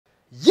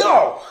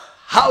Yo,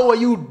 how are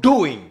you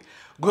doing?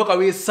 Goka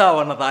we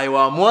sawa na thai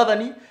wa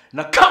mwathani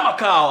na kama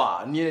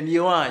kawa ni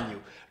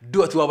wanyu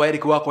dua tu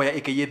abairiki wako ya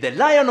aka the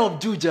Lion of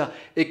Juja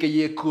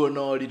aka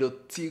kuono lido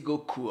tigo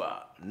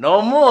kwa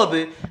no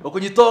mothe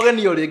okunyitoge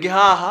ni oringi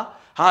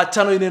haha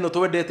channel ino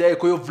twendete ya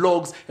Kikuyu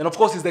vlogs, and of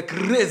course is the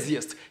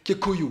craziest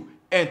Kikuyu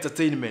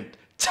entertainment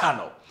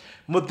channel.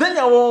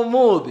 Muthenya wa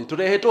mothe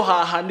turehetwo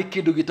haha ni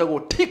kindu gitagwo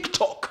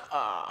TikTok.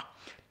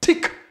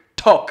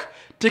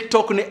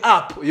 TikTok ni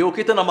app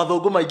yokite na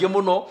mathungu maingi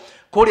muno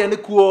kuria ni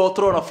kuo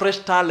turona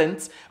fresh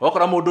talents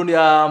wakora mundu ni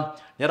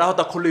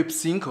arahota ku lip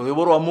sync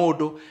wiborwa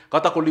mundu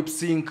kata ku lip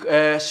sync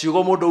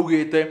ciugo mundu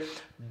ugite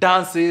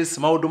dances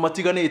maundu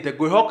matiganite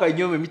ngwihoka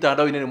inyume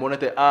mitandao-ini ni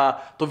monete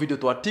to video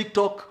twa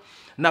TikTok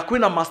na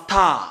kwina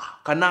master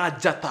kana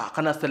jata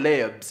kana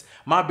celebs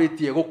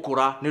mabitie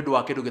gukura ni ndu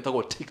wa kindu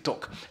gitagwo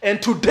TikTok.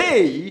 And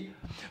today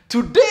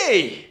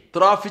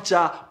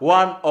feature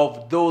one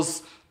of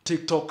those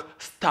TikTok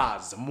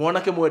stars.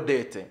 Mwanake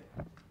mwendete.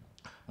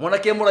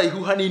 Mwanake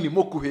muraihu hanini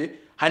mukuhi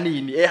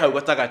hanini hau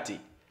gatagati.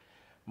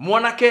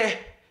 Mwanake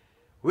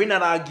wina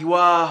rangi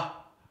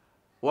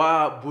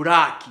wa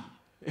buraki.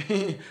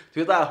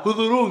 Tuita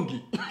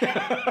hudhurungi.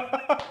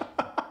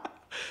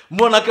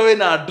 Mwanake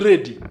wina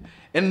dread.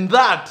 And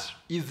that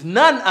is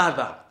none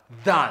other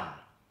than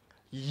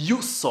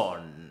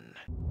Yuson.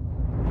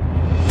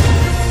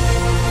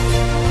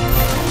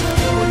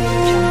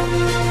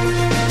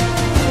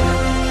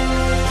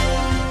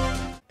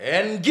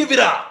 And give it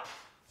up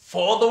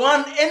for the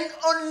one and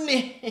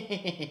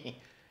only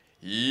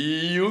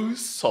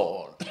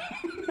Yuson.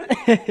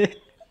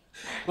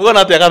 Uko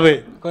na tega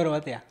be? Kwero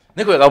atia.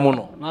 Nikwega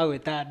muno.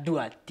 Magwita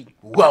duati.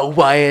 Wow,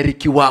 wa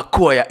Eriki wa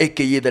KAIYA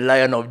aka the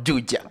Lion of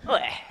Juja.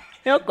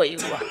 Yoko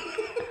igwa.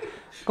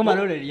 Kuma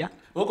roreria.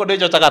 Uko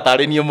ndejo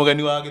tagatarinie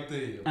mugeni wa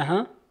gitio.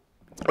 Aha.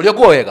 Uri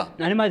ko wega?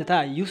 Na ni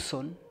majita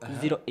Yuson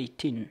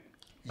 018.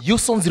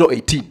 Yuson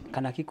 018.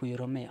 Kana Kikuyu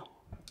Romeo.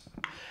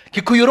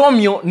 Kikuyu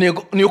Romeo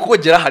ni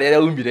ukujira haria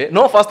umire.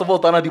 No, first of all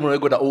tana thimu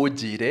ngwenda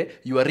ujire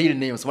your real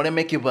names mare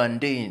meke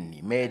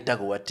bandeni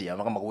metagwo atia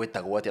makama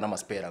gwetagwo atia na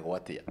maspera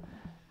gwatia.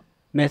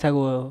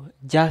 Metagwo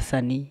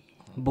Jasani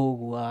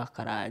Bogu wa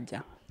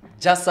Karaja.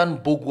 Jason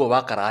Bogu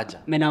wa Karaja.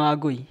 Mena wa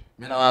Ngui.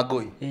 Mena wa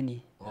Ngui.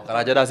 Eni.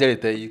 Karaja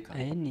ndaciarite ika.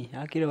 Eni,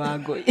 akire wa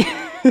Ngui.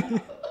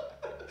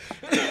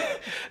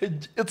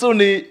 It's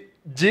only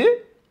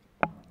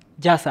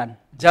Jason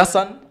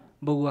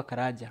Bogu wa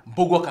Karaja.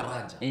 Bogu wa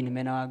Karaja. Eni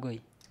mena wa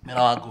Ngui.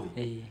 Mena wa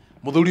Ngui.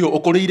 Muthuri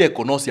ukurire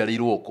ko no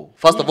ciarirwo ko.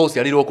 First of all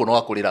ciarirwo ko no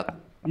akurira ko.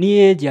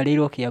 Nie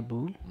njiarirwo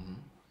Kiambu.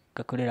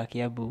 Ngakurira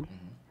Kiambu.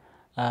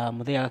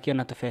 Muthia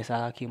akiona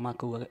tubesa akiuma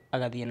kuu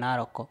agathie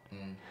Naroko.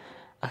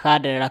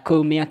 Akaderera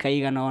kuu miaka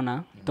igana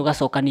ona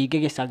tugacoka ningi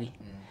gicagi.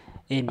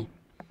 Eni.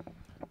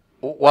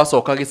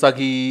 Wacoka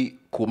gicagi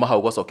kuma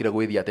hau gwacokire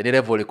gwithia ati ni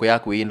level iko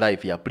yaku in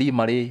life ya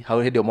primary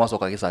hau hindi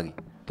mwacoka gicagi.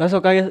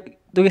 Twacoka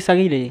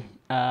tugicagire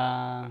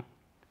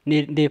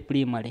ni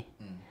primary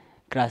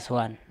class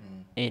 1.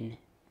 Eni.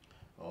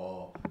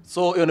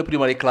 So yo ni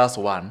primary class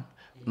 1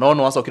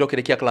 no wacokire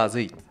ukirikia class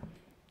 8.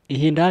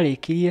 Ihinda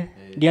rikirie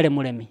ndiare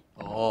muremi.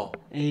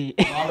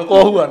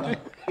 Ndiko huana.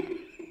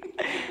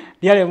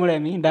 Ndiare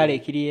muremi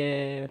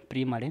ndarikirie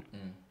primary.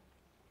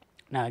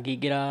 Na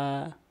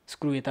ngingira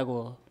school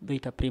yetagwo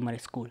Thwita Primary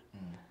School.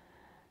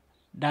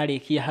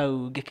 Ndarikia hau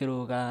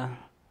ngikiruga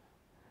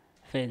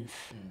fence.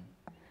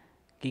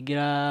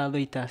 Ngingira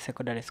Thwita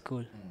Secondary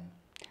School.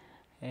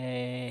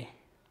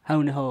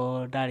 Hau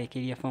niho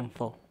ndarikirie form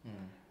 4.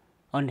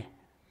 One.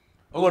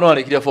 Ugo no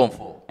arikirie form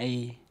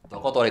 4.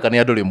 Toko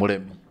twarekania nduri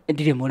muremi.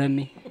 Ndire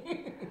muremi.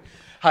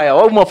 Haya,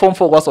 wauma form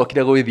 4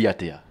 gwacokire gwithia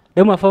atia?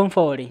 Nduma form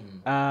 4 ri.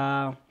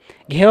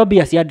 Ngiheo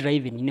bia cia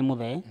driving ni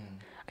muthe.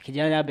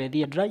 Akijana nyambe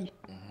thie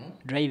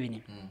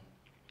driving.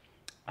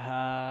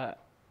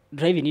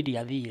 Driving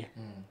ndiathire.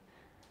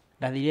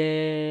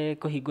 Ndathire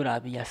kuhingura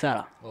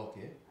biashara.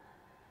 Okay.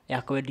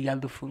 Ya kwendia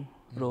thubu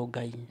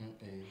rongai.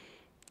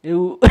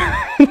 Riu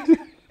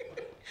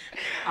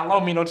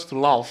allow me not to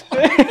laugh.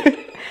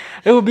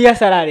 Riu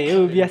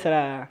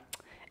biashara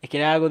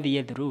ikira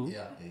guthie through.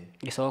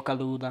 Gicoka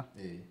thutha.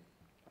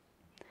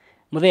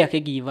 Muthe ake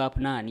give up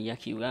nani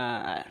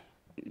akiuga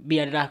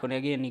bia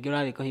ndirakonegire ningi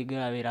urathi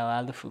kuhingura wira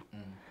wa thubu.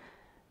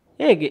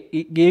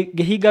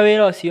 Ngihinga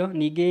wira ucio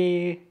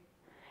ningi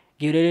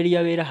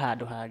ngiuririria wira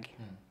handu hangi.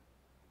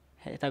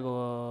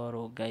 Hetagwo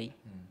rongai.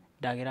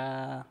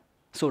 Ndagira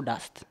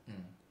sawdust.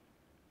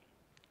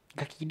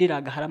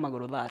 Ngakindira ngahara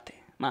maguru 30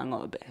 ma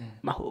ng'ombe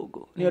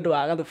mahungu ni undu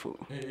wa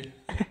gathubu.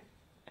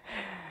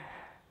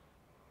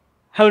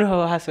 Hau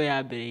niho haso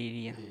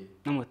yambiriirie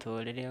na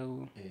muturire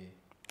ugu.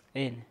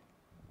 Eni.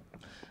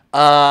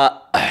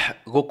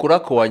 Gukura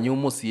kwanyu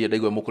mucie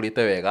ndaigwe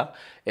mukurite wega,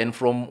 and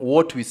from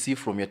what we see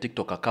from your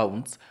TikTok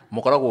accounts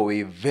mukoragwo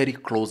we very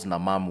close na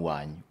mamu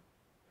wanyu.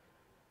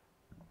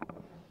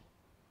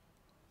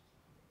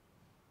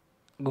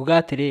 Nguga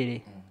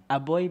atiriri a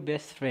boy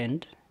best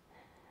friend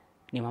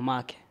ni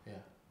mamake.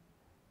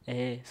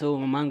 So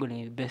mamangu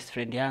ni best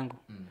friend yangu.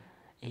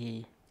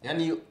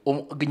 Yani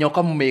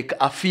nginya make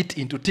a fit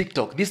into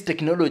TikTok, this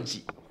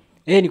technology.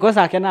 Niko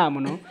sakena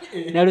muno.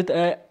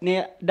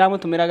 Ni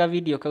ndamutumiraga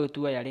video kau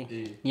tuoya ri.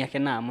 Ni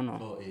akena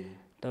muno.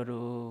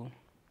 Tondu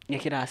ni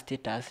kira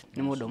status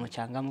ni mundu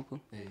muchangamuku.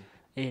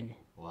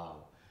 Wow.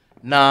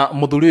 Na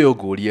muthuri uyu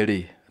ngurie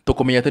ri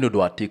tukumenyete ni undu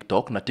wa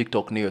TikTok na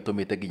TikTok niyo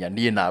tumite nginya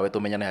nie nawe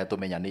tumenyane ha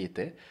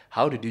tumenyanite.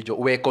 How did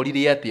you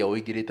wekorire atia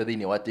uingirite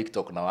thiini wa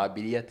TikTok na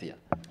wambirie atia?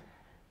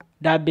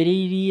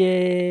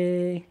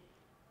 Ndambiririe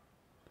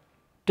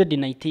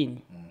 2019.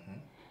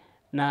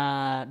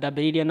 Na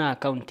ndambiririe na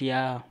account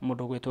ya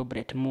mundu gwetwo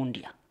Brett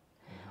Mundia.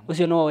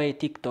 Ucio no we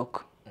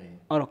TikTok.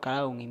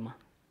 Orokarau ngima.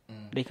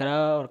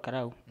 Ndikara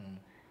orokarau.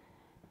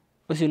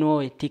 Ucio no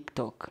we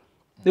TikTok.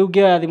 Riu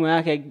ngioya thimu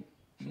yake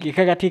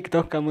ngikaga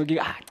TikTok kamugi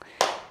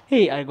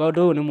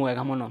algodo ni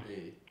mwega muno.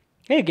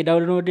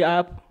 Ngidownload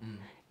app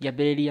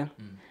ngĩambĩrĩria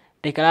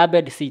ndikara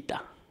bed sitter.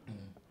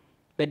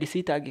 Bed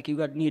sitter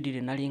ngikiuga niĩ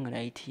ndirĩ na ring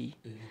light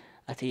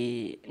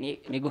ati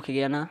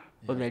nĩngũkĩgĩa na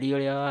ũtheri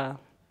ũrĩa wa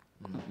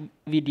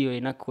video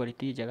ina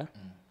quality njega.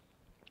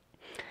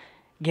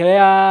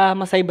 Ngĩoya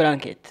Masai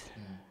blanket.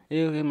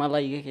 Rĩu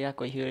mathai gĩkĩ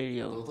gakwa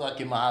ihũrĩrio.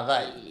 Tũtwaki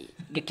mathai.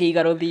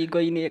 Ngĩkĩiga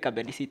rũthingo-inĩ ka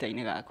bed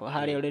sitter-inĩ gakwa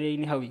harĩa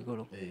ũrĩrĩ-inĩ hau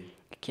igũrũ.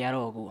 Ngĩara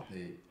ũguo.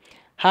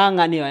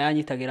 Hanga nĩyo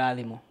yanyitagĩra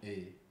thimũ.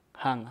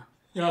 Hanga.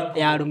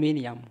 Ya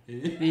aluminium.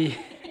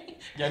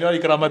 Yani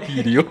walikara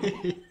material.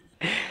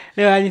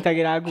 Nĩyo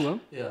yanyitagĩra nguo.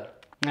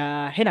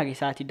 Na hena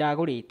gĩcati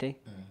ndagũrĩte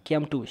kia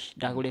mtush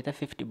ndagũrĩte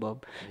 50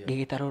 bob.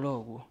 Ngĩgĩtarũra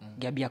ũguo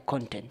ngĩambia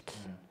content.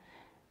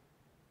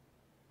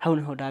 Hau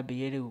nĩho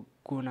ndambĩrĩirie rĩu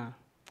kuona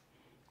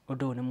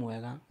ũndũ nĩ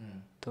mwega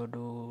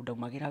tondũ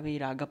ndaumagĩra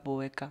wĩra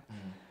ngapoeka.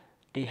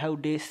 Ndĩ hau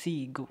ndĩ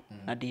single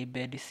na ndĩ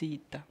bed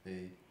sitter.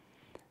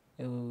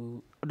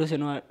 Ũndũ ũcio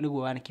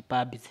nĩguo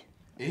wanĩkipa busy.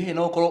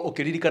 No ũkorwo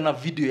ũkĩririkana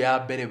video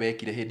ya mbere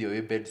wekire hĩndĩ ĩyo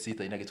wĩ bed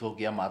sitter ina gĩtũngũ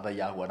kĩa mathai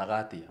yahuanaga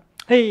atia?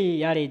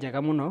 Yarĩ njega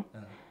mũno.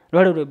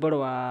 Rwarĩ rwĩmbo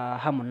rwa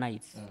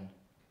Harmonize.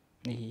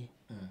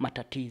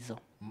 Matatizo.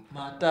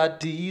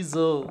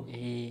 Matatizo.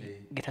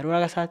 Ngĩtarũra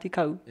gacati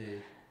kau.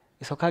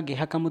 Gĩcoka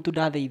ngĩhaka mũtu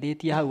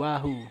ndathĩithĩtie hau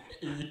ahu.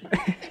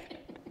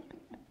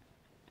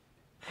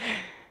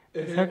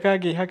 Saka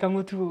ngĩhaka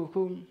mũtu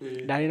gũkũ.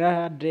 Ndarĩ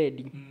na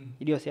dread.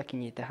 Irio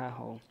ciakinyĩte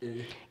haha ũũ.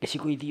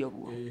 Gĩcigũithia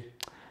ũguo.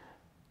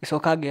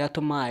 Gĩcoka ngĩoya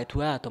tũmaĩ,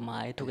 tuoya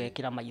tũmaĩ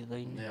tũgekĩra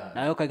maitho-inĩ.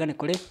 Nawe ũkauga nĩ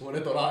kũrĩ?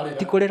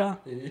 Ti kũrĩra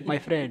my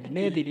friend,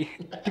 nĩ thiri.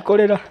 Ti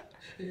kũrĩra.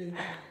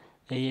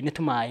 Nĩ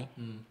tũmaĩ.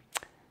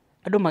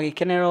 Andũ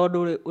magĩkenerera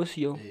ũndũ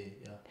ũcio.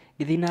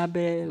 Ngĩthiĩ na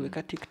mbere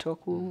gwĩka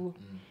TikTok ũguo.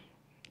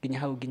 Nginya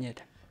hau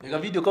nginyĩte. Ega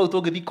video kau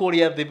tũngĩthiĩ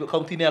kũrĩa thĩ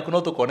kaunti-inĩ yaku no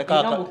tũkone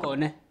kaka. No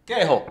mũkone.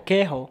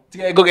 Keho.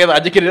 Tiga ngũgetha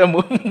njĩkĩrĩre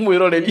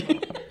mwĩroreri.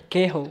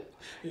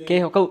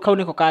 Keho kau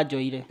nĩko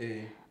kanjoire.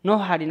 No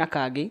harĩ na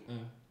kangĩ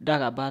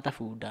ndagamba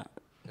tabunda.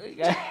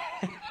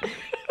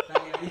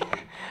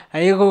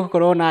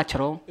 Gũkorwo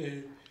natural.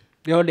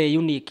 Ndĩrona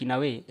unique na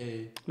we.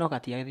 No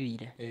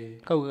gatiathire.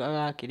 Kau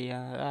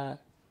gakĩrĩa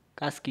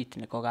ka skit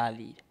nĩko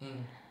gathire.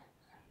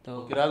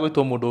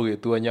 Kĩragwĩtwo mũndũ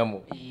ũgĩtua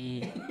nyamũ.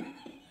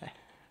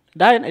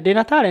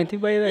 Ndĩna talent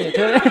by the way.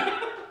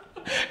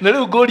 Na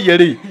rĩu ngũrie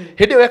rĩ,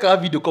 hĩndĩ ĩyo wekaga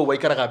video kau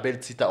waikaraga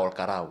bed sitter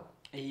Olkarau.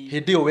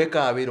 Hĩndĩ ĩyo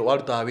wekaga wĩra,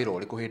 warutaga wĩra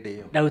ũrĩkũ hĩndĩ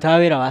ĩyo? Ndarutaga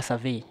wĩra wa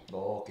survey.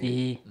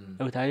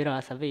 Ndarutaga wĩra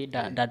wa survey,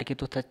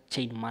 ndandĩkĩtwo ta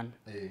chainman.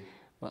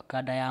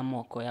 Kanda ya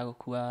moko ya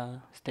gũkua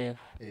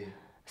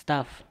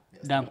staff,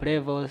 dump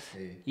levels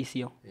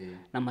icio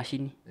na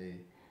macini.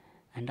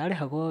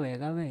 Ndarĩhagwo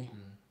wega we.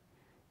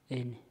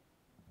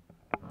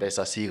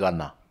 Mbeca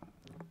cigana?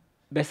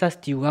 Mbeca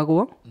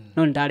citiugagwo,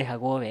 no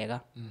ndarĩhagwo wega.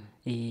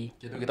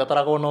 Kĩndũ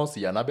gĩtataragwo no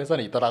ciana, mbeca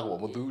nĩ itaragwo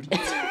mũthuri.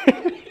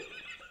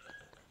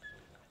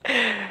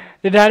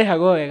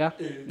 Ndarĩhagwo wega.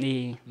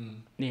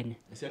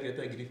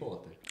 Ciakĩte ngiri 40?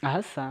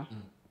 Aca.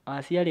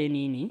 Ciarĩ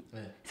nini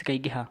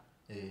cikaingĩha.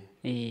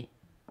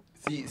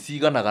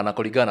 Ciganaga na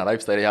kũringana na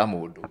lifestyle ya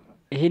mũndũ.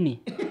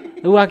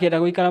 Rĩu wakĩenda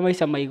gũikara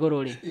maica ma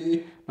igũrũ rĩ,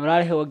 na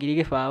ũrarĩhwo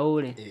ngiri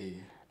gĩbaũ rĩ,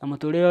 na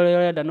mũtũrĩre ũrĩa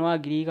ũrenda nĩ wa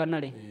ngiri igana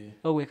rĩ,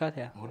 ũgwĩka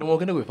atĩa? Mũndũ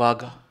mũngĩ nĩ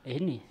gwĩbanga.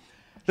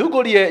 Rĩu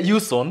ngũrie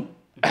Yuson,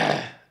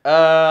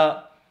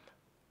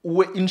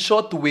 in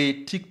short way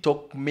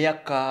TikTok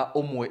mĩaka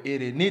ũmwe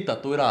ĩrĩ nĩ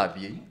ĩtatũ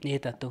ĩrathiĩ? Nĩ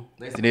ĩtatũ.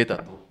 Nĩ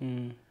ĩtatũ.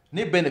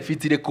 Nĩ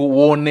benefits irĩkũ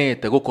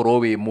wonete gũkorwo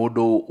wĩ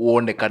mũndũ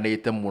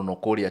wonekanĩte mũno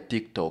kũrĩa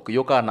TikTok?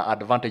 Yũkaga na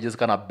advantages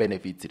kana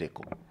benefits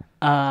irĩkũ?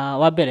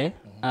 Wa mbere,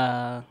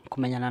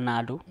 kũmenyana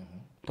na andũ,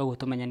 toguo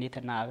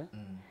tũmenyanĩte nawe.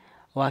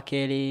 Wa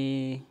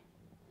kerĩ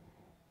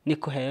nĩ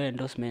kũheo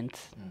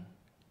endorsements.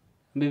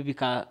 Maybe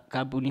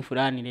kambuni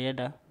fulani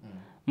rĩenda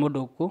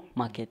mũndũ ũkũ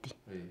market.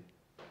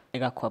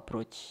 Ĩgakũ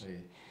approach.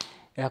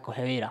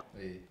 Ĩgakũhe wĩra.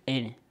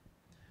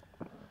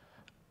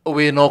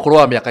 Wĩna ũkũrũ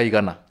wa mĩaka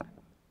igana?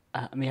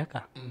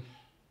 Mĩaka.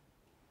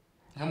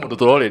 He mũndũ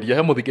tũroreria,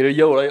 he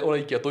mũthikĩrĩria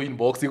ũraikia tũ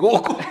inbox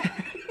gũkũ.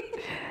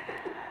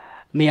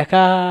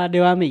 Mĩaka ndĩ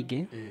wa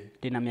mĩingĩ,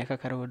 ndĩna mĩaka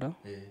karũndo.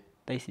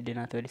 Thaa ici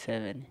ndĩna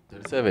 27.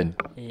 27?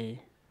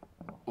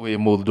 Wĩ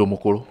mũndũ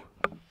mũkũrũ?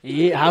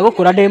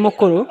 Hagũkũra ndĩ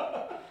mũkũrũ.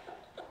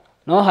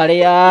 No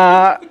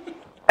harĩa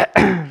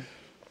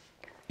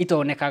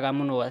itonekaga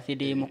muno ati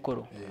ndi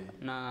mukuru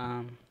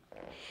na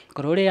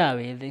korore ya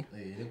withi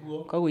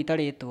koguo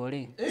itaritwo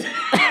ri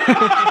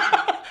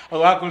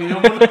wakuliyo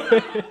muno.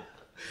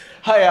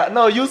 Haya,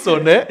 now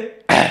Yuson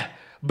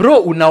bro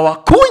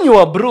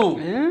unawakunywa bro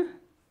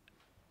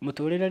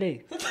muturire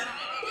ri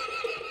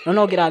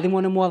no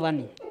ngirathimwo ni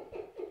mwathani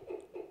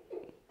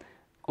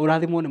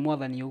urathimwo ni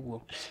mwathani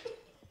uguo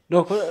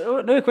no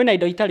kwina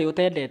indo itari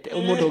utendete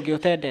mundu ungi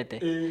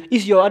utendete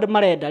icio andu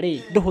marenda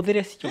ri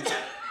nduhuthire cio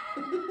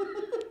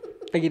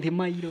pegithi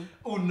mairo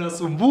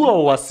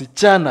unasumbua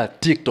wasichana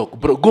TikTok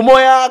bro gumo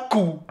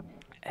yaku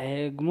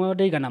gumo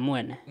ndeigana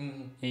mwene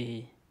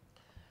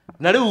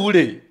na riu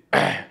ri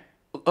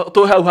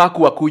to hau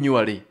haku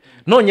akunywa ri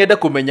no nyende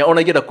kumenya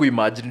ona ngenda ku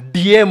imagine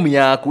DM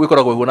yaku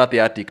ikoragwo ihuna ati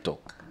ya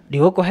TikTok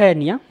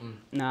ndigukuhenia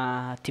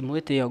na timu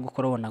ite yo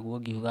ngukorwo naguo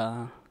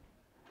ngiuga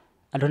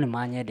andu ni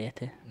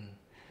manyendete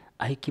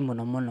ahiki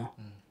muno muno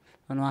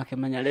no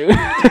akimenya riu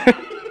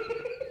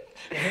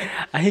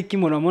ahiki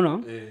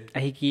muno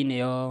ahiki ni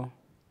yo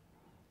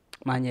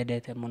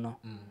manyendete muno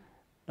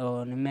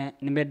no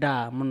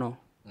nimenda muno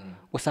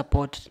gu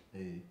support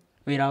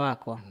wira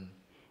wakwa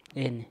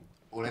eni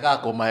urega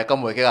kumahe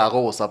kamweke ga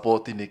gu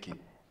support niki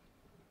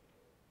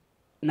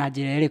na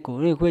njira iriku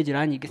ri kwi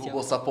njira nyingi cia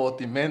gu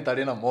support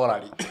mentally na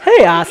morally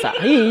hey asa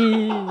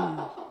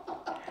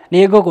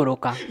ni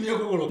nguguruka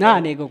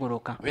na ni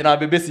nguguruka wina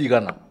bebe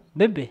cigana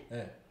bebe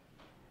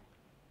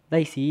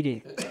daisi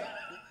ri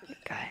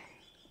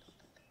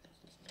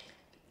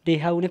they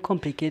how ni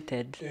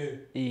complicated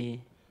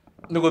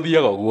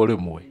niguthiaga guo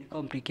rimwe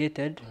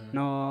complicated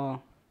no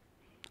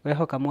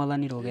wehoka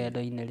mwathani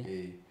rugendo-ini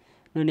ri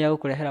no ni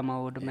agukurehera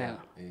maundu mega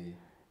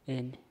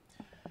eni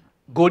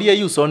ngoria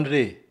Yuson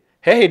ri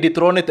he hindi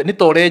turonete ni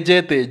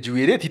torenjete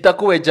njuiri tita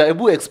kwenja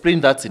ebu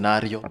explain that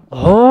scenario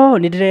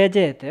ni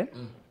ndirenjete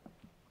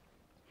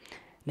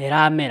ni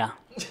ramera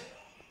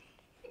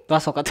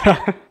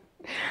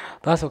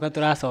twacoka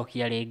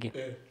turacokia ringi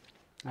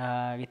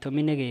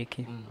gitumi ni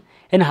giki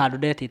ena handu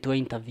ndetitwo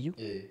interview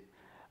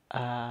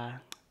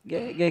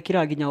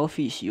gekira nginya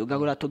office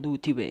ngagura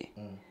tuthuti we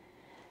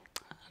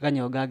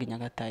ganyonga nginya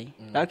gatai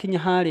gakinya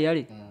haria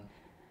ri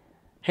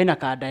hena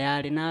kanda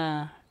yari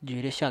na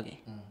njuire cagi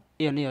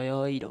iyo niyo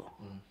yoiro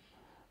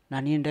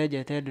na ni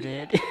ndenjete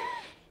dread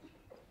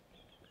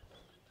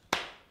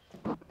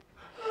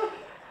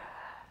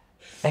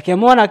eke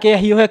mwana ke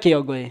hiuhe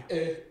kiongo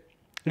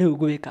riu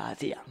gwika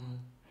atia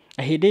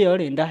hindi iyo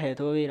ri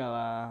ndahetwo wira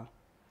wa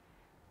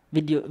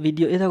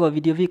video itagwo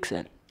video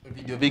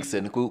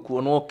vixen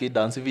kuonwo ki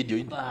dance video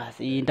ini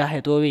basi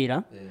ndahetwo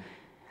wira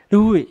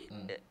riu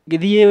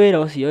githie wira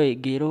ucio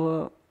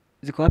ngirwo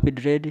ziko happy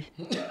dread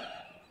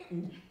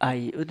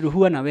ai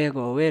ruhua na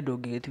wego wendo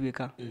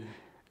ngituika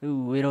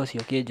riu wira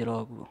ucio kinjira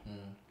uguo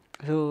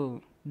so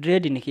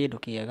dread ni kindu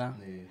kiega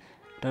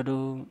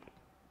tondu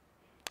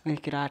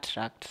ikira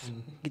attract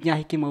nginya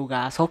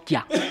hikimauga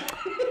sokia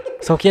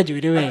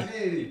njuire we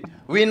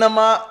wina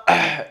ma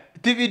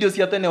ti video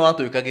cia tene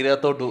watuikagira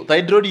tondu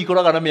ta drodi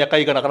ikoraga na miaka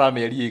igana kana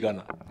mieri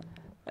igana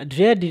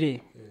dread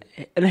ri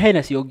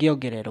hena cio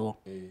ngiongererwo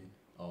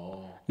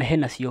na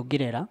hena cio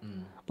ngirera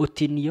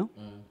utinio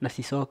na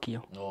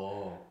cicokio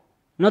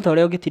no ta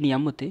uria ungitinia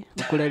muti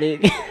ukure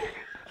ringi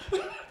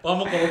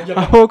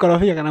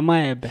wamukorofia kana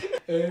maembe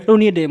riu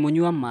ni ndi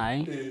munyua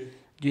mai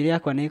njuire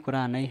yakwa ni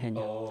ikuraga na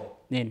ihenya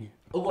nini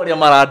ugo ria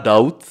mara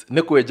doubt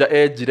ni kwenja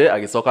enjire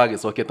agicoka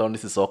agicokia tondu ni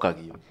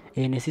cicokagio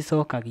ni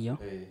cicokagio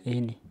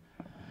ni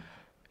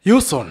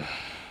Yuson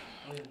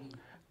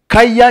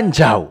KAIYA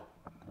NJAU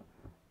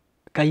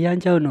KAIYA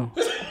NJAU no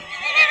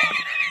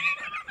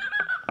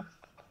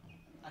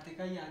ati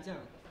KAIYA NJAU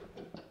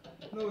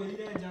no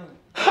wire njau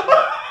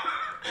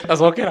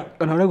acokera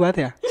ona uregwa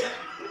atia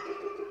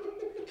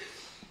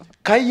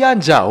KAIYA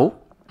NJAU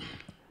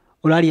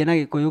uraria na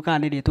gikuyu kana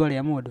ni ritwa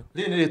ria mundu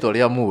ri ni ritwa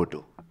ria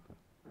mundu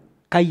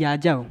KAIYA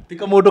NJAU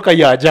tika mundu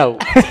KAIYA NJAU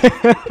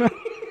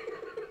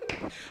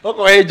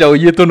oko njau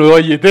yitu no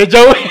yite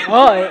njau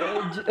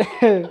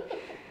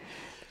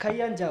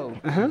KAIYA NJAU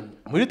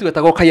mwiritu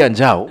wetagwo KAIYA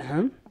NJAU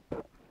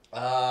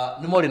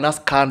ni mori na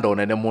scandal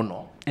nene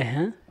muno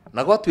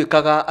na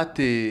gwatuikaga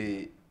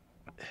ati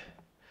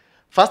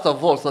first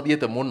of all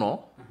sathiete muno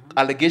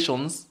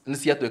allegations ni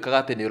ciatuikaga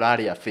ati ni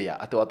uraria fair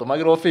ati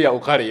watumagirwo fair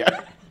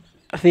ukaria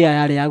fair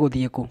yari ya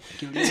guthie ku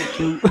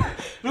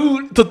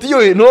riu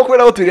tutiyo no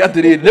kwera utwire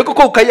atiri ni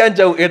ku KAIYA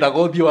NJAU enda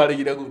gothio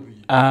warigire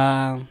guthie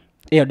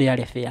iyo ndi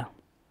yari fair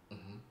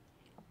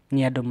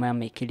ni andu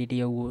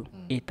mamekiririe uguo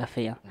ita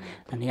fair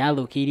na ni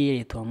yathukirie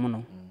ritwa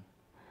muno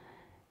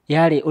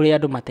yari uri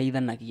andu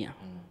mateithanagia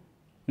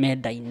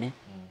menda-ine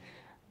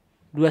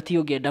nduati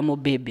ungienda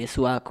mubebe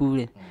waku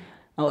ri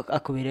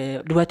akwire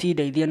nduati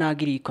ndeithia na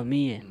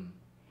 10,000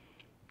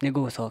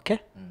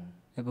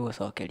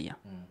 nigugucokeria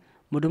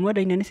mundu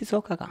mwenda-ine ni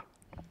cicokaga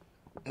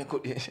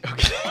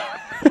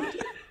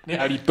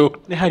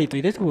ni haritu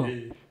ithe tuo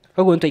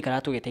koguo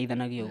nitwaikara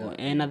tugiteithanagia uguo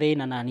ena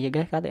thina na niĩ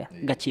ngeka atia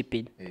ngachip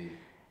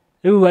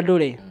riu andu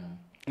ri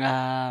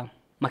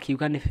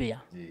makiuga ni fair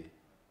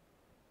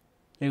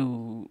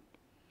riu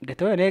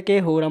ndeto ĩrĩa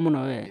ĩkĩhũra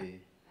muno we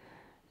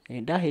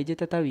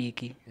ndahĩnjĩte ta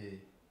wiki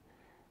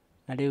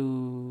na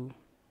rĩu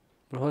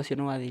roho ũcio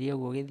nĩ wathirie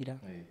ũguo ũgĩthira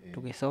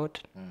tũgĩsort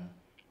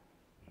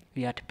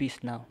we at peace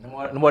now.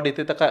 Nĩ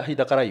mwandĩtĩte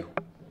kahinda karaihu?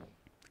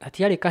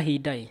 Hatiarĩ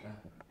kahinda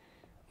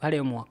warĩ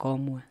o mwaka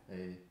ũmwe.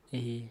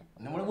 Nĩ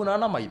mũrĩmunaga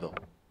na maitho?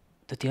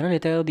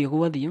 Tũtionanĩte ũthiũ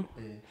gwa ũthiũ,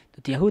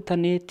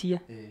 tũtiahutanĩtie.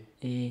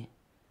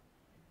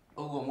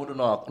 Ũguo mũndũ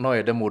no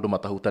ende mũndũ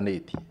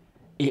matahutanĩtie?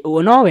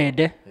 No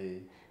wende,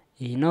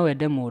 no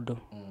wende mũndũ.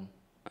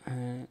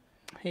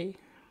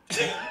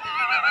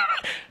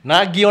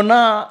 Na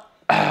ngĩona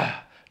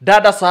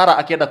dada Sarah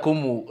akienda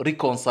kũmũ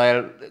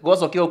reconcile,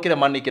 gwacokire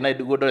ũkĩrema nĩkĩ na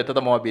ndugu ndorete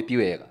ta mwambĩti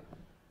wega?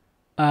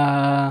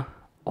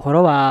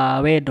 Ũhoro wa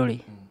wendo rĩ,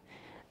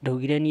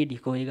 ndaugire niĩ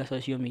ndikũiga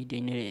social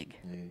media-inĩ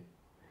rĩngĩ.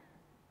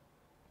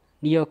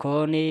 Niĩ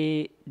okorwo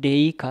nĩ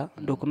ndĩika,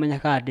 ndũkũmenya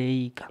kana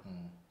ndĩika,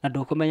 na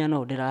ndũkũmenya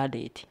no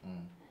ndĩradĩti.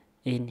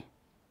 Ĩni.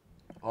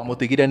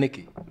 Wamũtigire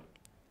nĩkĩ?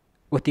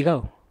 Gũtiga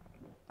ũ?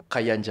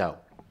 KAIYA NJAU.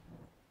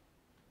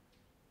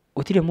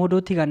 Gũtirĩ mũndũ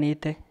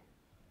ũtiganĩte.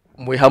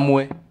 Mwĩ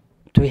hamwe?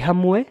 Twĩ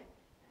hamwe.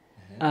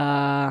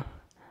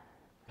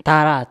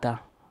 Ta arata.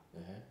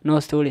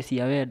 No story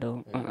cia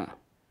wendo.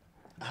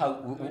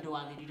 Wendo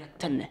wathirire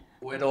tene.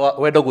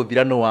 Wendo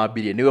gũthira nĩ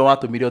wambirie? Nĩwe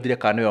watũmire ũthire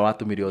kana nĩwe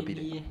watũmire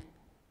ũthire?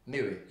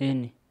 Nĩwe?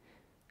 Ĩni.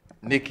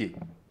 Nĩkĩ?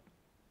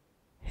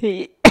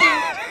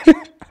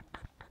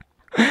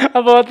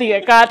 Aba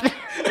ũtige kati.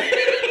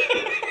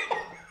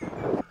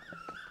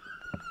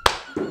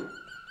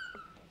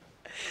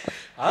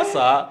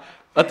 Asa,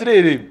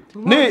 atirĩrĩ,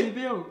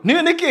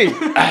 nĩ nĩkĩ?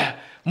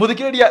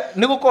 Mũthikĩrĩria,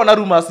 nĩ gũkorwo na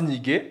rumors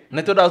nyingĩ,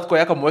 na twendaga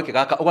kuoya kamweke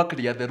gaka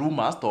ũgaclear the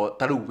rumors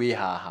ta rĩu wĩ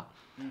haha.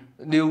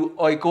 Nĩ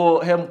oiko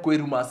hem kwĩ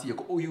rumors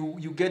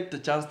you get the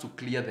chance to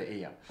clear the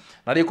air.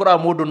 Na rĩu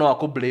ũkoraga mũndũ no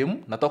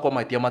akũblame na tokorwo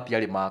mahĩtia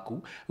matiarĩ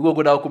maku. Ũguo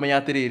ngwendaga kũmenya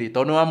atĩrĩrĩ,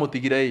 tondũ nĩ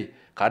wamũtigire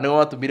kana nĩ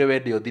watũmire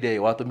wende ũthire,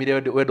 watũmire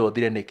wende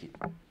ũthire nĩkĩ?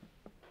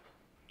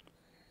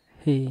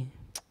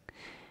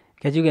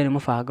 Njuge nĩ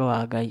mũbango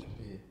wa Ngai.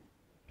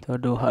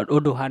 Tondũ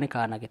ũndũ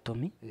ũhanĩkaga na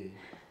gĩtũmi.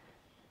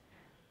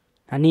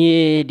 Na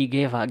niĩ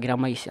ndingĩbangĩra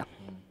maica.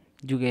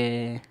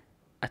 Njuge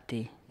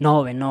atĩ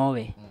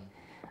nowe.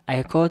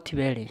 Angĩkorwo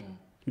tiwe rĩ,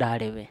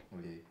 ndarĩ we.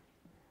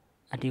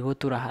 Na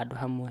ndigũtũra handũ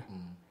hamwe.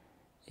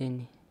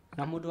 Ĩni.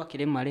 Na mũndũ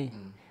akĩrĩma rĩ,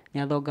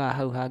 nĩ athongaga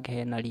hau hangĩ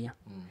hena ria.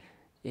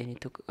 Ĩni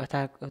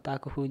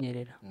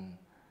ũtakũhunyĩrĩra.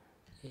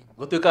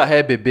 Gũtuĩka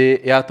he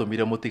mbembe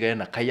yatũmire mũtigane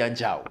na KAIYA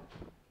NJAU.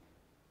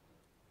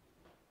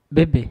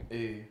 Mbembe?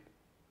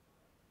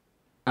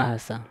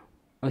 Aca,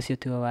 ũcio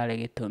tiwe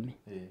warĩ gĩtũmi.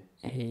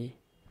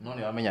 No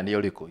nĩ wamenya nĩ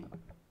ũrĩkũ?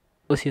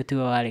 Ũcio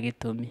tiwe warĩ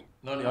gĩtũmi.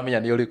 No nĩ wamenya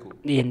nĩ ũrĩkũ?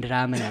 Niĩ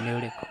ndiramenya nĩ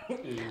ũrĩkũ.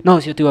 No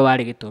ũcio tiwe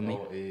warĩ gĩtũmi.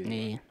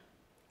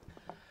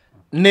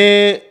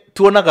 Nĩ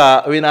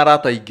tuonaga wĩna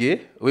arata aingĩ,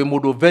 wĩ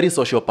mũndũ very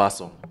social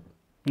person.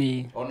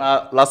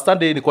 Ona last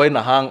Sunday nĩ kwarĩ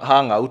na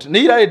hangout.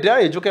 Nĩ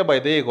iraĩ njũke by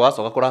the way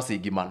gwacoka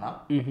kũracingimana.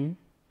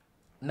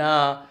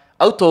 Na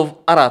out of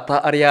arata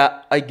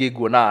arĩa aingĩ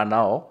nguonaga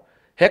nao,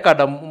 he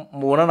kanda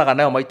muonanaga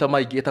nayo maita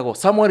maingĩ ĩtagwo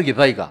Samuel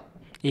Gĩthaiga.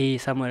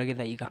 Samuel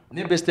Gĩthaiga.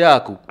 Nĩ best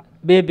yaku?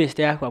 Best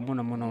yakwa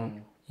mũno.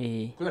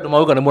 Kwĩ andũ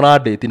mauga nĩ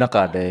mũrandĩti na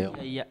kanda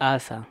ĩyo.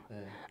 Aca.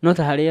 No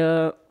ta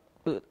harĩa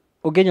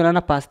ũngĩnyona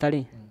na pastor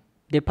rĩ,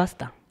 ndĩ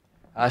pastor.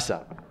 Aca.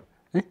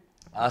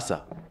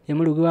 Aca. Ĩ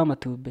mũrugi wa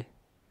matumbĩ.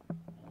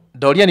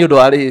 Ndoria nĩ ũndũ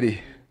wa rĩrĩ.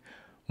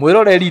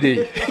 Mwĩroreri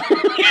rĩ.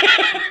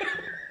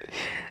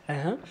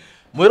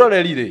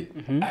 Mwĩroreri rĩ.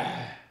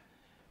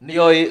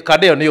 Nĩoĩ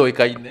kanda ĩyo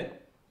nĩyoĩkaine.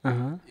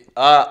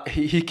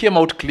 He came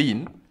out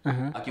clean.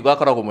 Akiuga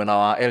akoragwo mwena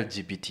wa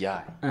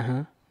LGBTI.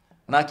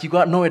 Na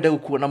akiuga no ende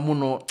gũkuona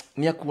mũno,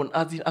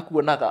 nĩ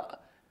akuonaga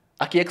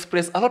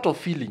aki-express a lot of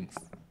feelings.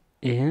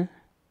 Rĩu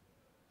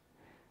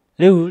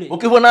rĩ.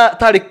 Ũkĩbona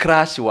tarĩ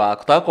crush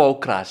waku, takorwo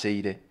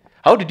ũcrashĩire.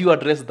 How did you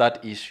address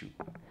that issue?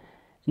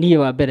 Niĩ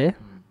wa mbere,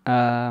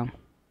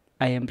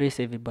 I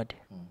embrace everybody.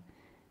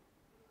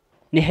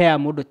 Nĩ hea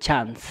mũndũ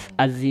chance,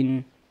 as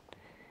in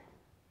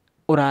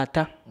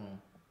ũrata.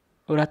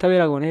 Ũrata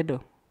wĩragwo nĩ ndũ.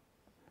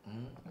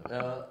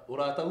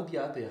 Ũrata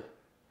uthia atĩa?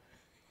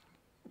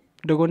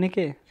 Ndũgũ nĩ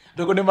kĩ?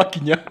 Ndũgũ nĩ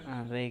makinya.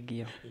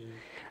 Thengio.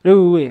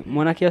 Rĩu rĩ,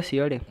 mwanake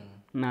ũcio rĩ,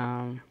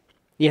 na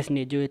yes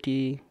nĩ njũĩ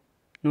ti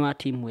nĩ wa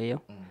timu ĩyo.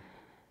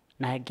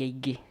 Na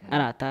aingĩ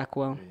arata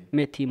akwa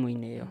me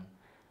timu-inĩ ĩyo.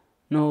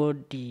 No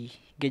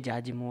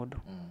ndingĩjaji mũndũ.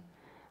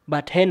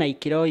 But hena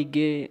ikĩro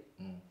ingĩ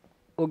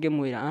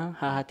ũngĩmwĩra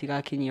haha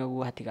hatigakinyia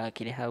ũguo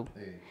hatigakĩre hau.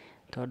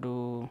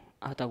 Tondũ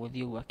ahota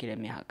gũthiĩ ũguo akĩre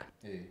mĩhaka.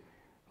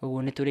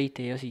 Ũguo nĩ tũrĩ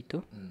itĩo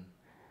citũ.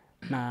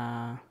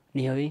 Na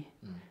nĩoĩ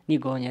niĩ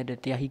ngoragwo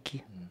nyendete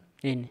ahiki.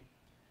 Ĩni.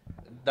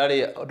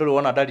 Ndũrĩ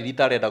wona ndariri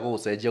ta arenda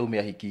gũgũcenjia ume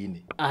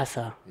ahiki-inĩ?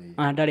 Aca.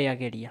 Ndarĩ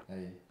ageria.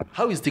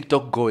 How is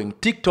TikTok going?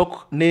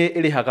 TikTok nĩ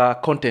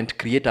ĩrĩhaga content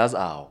creators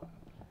ao?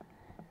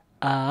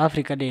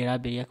 Africa ndĩ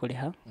ĩrambĩrĩria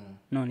kũrĩha.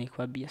 No nĩ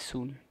kwambia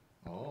soon.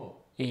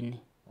 Ĩni.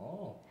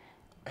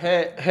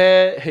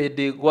 He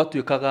hĩndĩ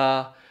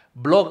gwatuĩkaga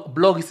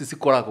blog ici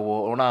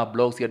cikoragwo ona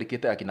blogs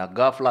ciandĩkĩte akina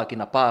Gafla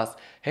akina Pass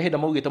he hĩndĩ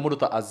maugĩte mũndũ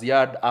ta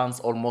Aziad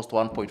earns almost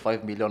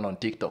 1.5 million on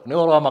TikTok nĩ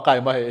ũhoro wa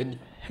makaĩ maheni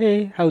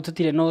hau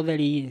tũtirĩ na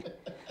ũtheri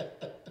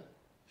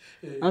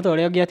no ta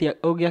ũrĩa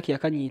ũngĩakia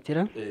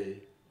kanyitĩra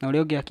na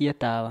ũrĩa ũngĩakia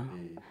tawa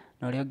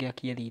na ũrĩa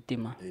ũngĩakia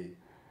thitima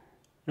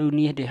rĩu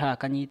niĩ ndĩ haha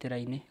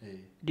kanyitĩra-inĩ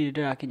ndirĩ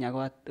ndĩrakinya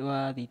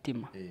gwa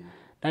thitima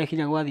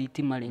ndakinya gwa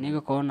thitima rĩ nĩ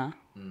gũkorwo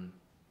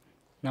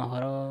na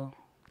ũhoro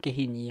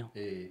kĩhinyio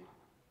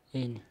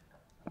ĩni.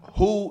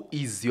 Who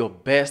is your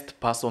best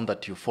person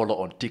that you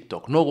follow on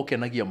TikTok? No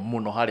gũkenagia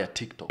mũno harĩa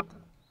TikTok.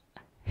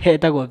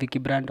 Hetagwo Vicky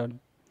Brandon.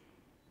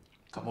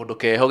 Kamũndũ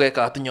keho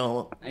geka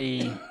atinyo.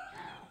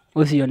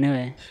 Ũcio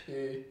nĩwe.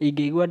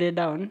 Ingĩigua ndĩ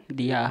down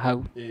thiaga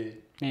hau.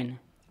 Nene.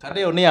 Kana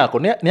ĩyo nĩ yako?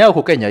 Nĩ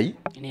yako Kenya ii?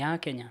 Nĩ ya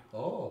Kenya.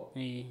 Oh.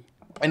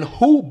 And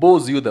who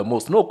bores you the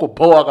most? No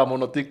kũboaga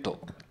mũno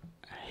TikTok.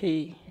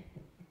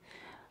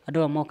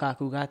 Andũ amoka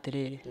kuga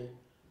atĩrĩrĩ.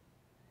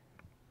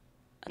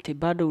 Ati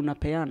bado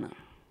unapeana.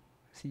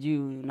 Sijui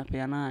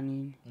unapeana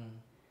nini.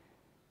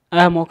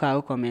 Aya moka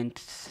ku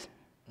comment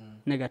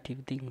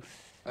negative things.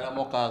 Aya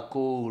moka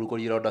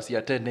kũrugũria ironda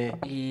cia tene.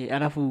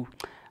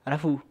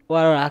 Alafu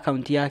warora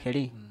account yake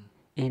ri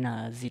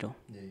ina 0.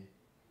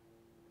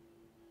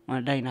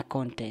 Ndai na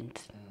content.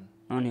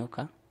 No nĩ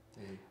oka.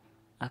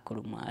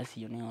 Akoruma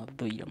acio nĩ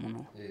thũire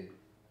mũno.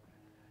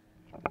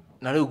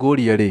 Na rĩu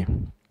ngũria ri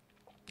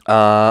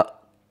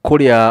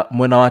kũrĩa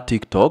mwena wa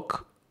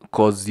TikTok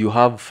cause you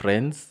have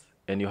friends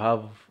and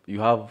you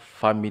have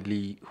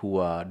family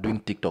who are doing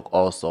TikTok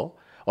also.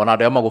 Ona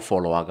andũ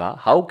magũfollowaga.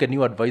 How can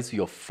you advise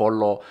your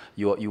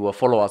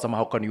followers ama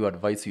how can you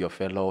advise your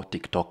fellow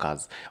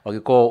TikTokers?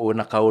 Ũngĩkorwo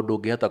wĩna kaũndũ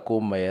ũngĩhota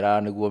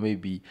kũmera nĩguo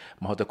maybe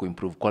mahote ku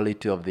improve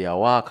quality of their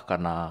work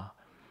kana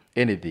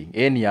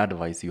any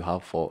advice you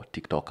have for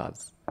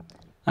TikTokers?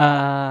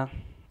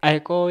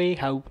 Aiko wĩ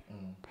hau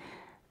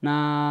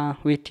na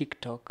wĩ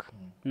TikTok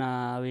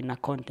na wĩna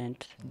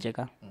content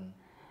njega.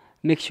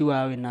 Make sure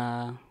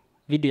wĩna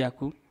video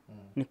yaku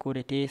nĩ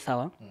quality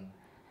sawa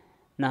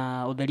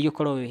na ũtheri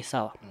ũkorwo wĩ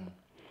sawa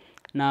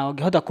na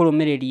ũngĩhota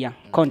kũrũmĩrĩria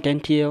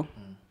content ĩyo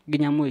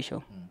nginya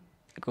mũico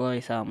ĩkorwo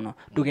wĩ sawa mũno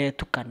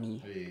ndũgetukanie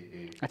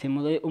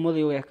atĩ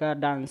ũmũthĩ ũgeka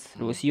dance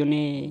rũciũ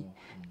nĩ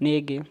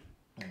ĩngĩ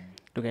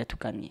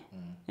ndũgetukanie.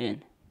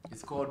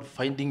 It's called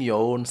finding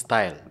your own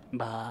style.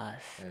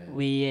 Bas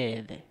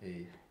wĩyethe.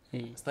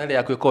 Style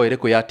yaku ĩkorwo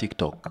ĩrĩkũ ya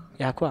TikTok?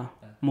 Yakwa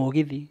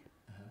mũgithi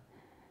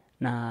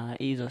na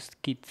hizo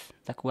skits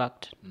za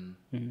kuact.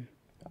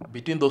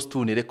 Between those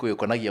two nĩ ĩrĩkũ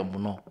ĩkonagia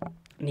mũno?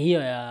 Ni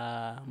hiyo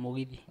ya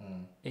mũgithi.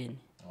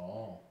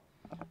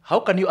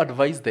 How can you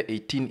advise the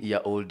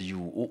 18-year-old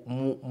you?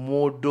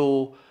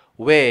 Mũndũ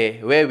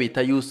we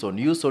wĩta Yuson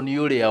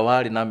ũrĩa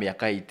warĩ na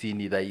mĩaka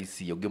 18 thaa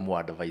ici ũngĩmũ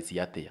advice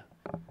atĩa?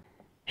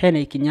 Hena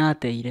ikinya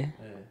ateire.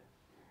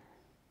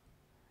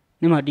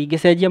 Nĩma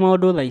ndingĩcenjia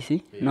maũndũ thaa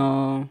ici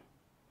no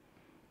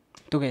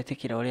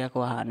tũgetĩkĩra ũrĩa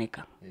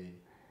kwahanĩka.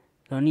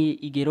 Ni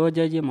ingĩrwo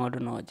njenjie maũndũ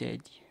no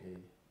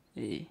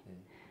njenjie.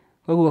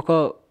 Koguo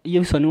ko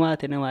Yuson wa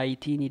tene wa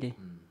 18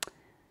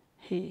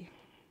 rĩ.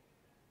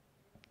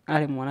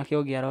 Arĩ mwanake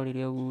ũngĩ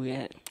arorire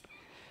ũguo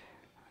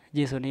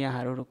Jesu nĩ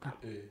aharũrũka.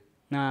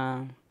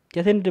 Na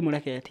kĩate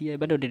ndĩmũreketie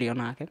bado ndĩrĩ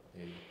onake.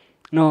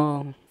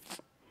 No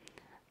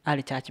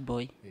arĩ church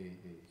boy.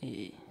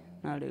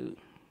 Na rĩu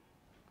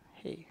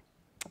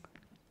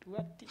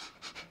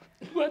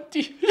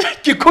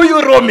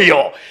Kikuyu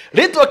Romeo.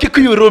 Rĩtwa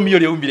Kikuyu Romeo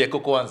rĩaumire kũ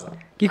kwanza?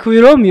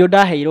 Kikuyu Romeo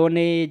ndaheirwo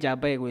nĩ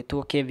njamba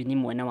ĩgwĩtwo Kevin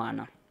mwene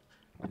wana.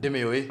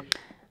 Ndĩmĩũĩ.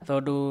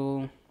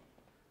 Tondũ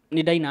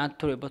nĩ ndaina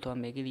tũrwĩmbo twa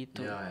Megithi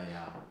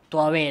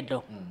twa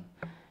wendo.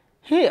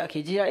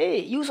 Akĩnjĩra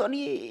Yuson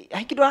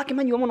haiki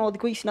ndũrakĩmanyua mũno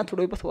thikũ ici na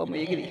tũrwĩmbo twa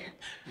Megithi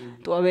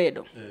twa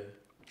wendo.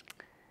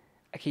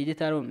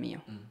 Akĩnjĩta Romeo.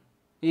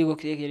 Igũ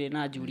kĩrĩ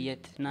na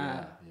Juliet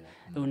na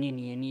rĩu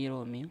niĩ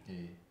Romeo.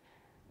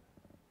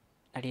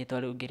 Arĩtwa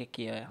rĩu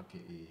ngĩrĩkĩoya.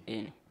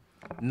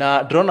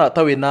 Na ndĩrona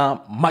ta wĩna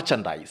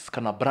merchandise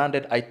kana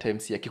branded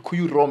items ya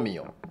Kikuyu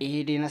Romeo.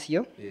 Ndĩ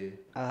nacio.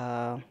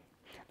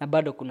 Na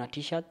bado kuna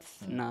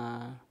t-shirts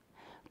na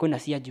kuna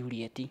cia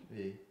Juliet.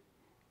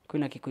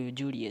 Kuna Kikuyu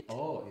Juliet.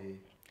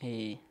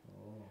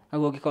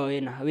 Agua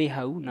ũngĩkorwo wĩ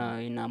hau na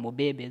wĩna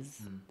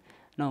mũbebes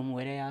no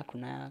mwere yaku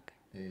na yake.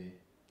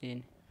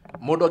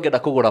 Mũndũ angĩenda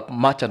kũgũra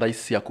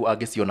merchandise ciaku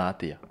angĩciona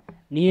atĩa?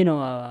 Niĩ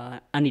no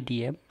ani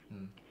DM.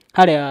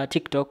 Harĩa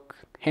TikTok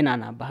hena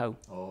namba hau.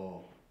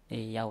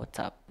 Ya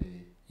WhatsApp.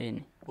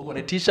 Ũguo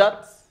nĩ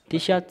t-shirts?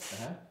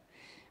 T-shirts,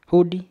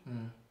 hoodie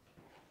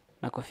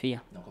na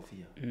kofia.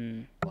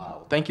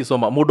 Wow, thank you so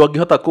much. Mũndũ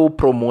angĩhota ku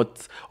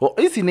promote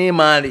ici nĩ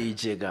mali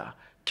njega.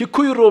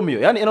 Kikuyu Romeo,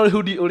 yani ĩno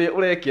hoodie ũrĩa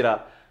ũrekĩra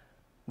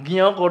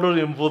nginya okorwo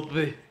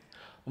ndũrĩ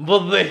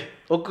mbũthĩ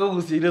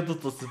ũkagucia ile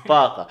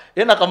tũtũcipaka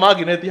ĩna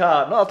kamagnet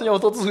haha no atũnyamũ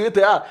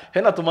tũtũcuĩte haha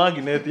hena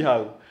tũmagnet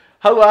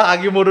hau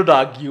hagi mũndũ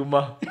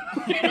ndangiuma.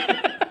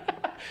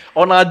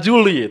 Ona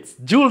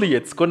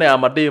Juliet kuna ya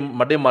madem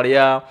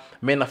marĩa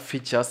mena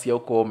features ya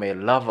uko me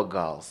lover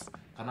girls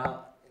kana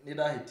nĩ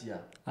ndahitia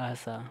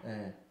asa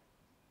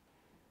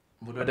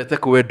Mundu endete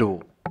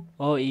kwendo.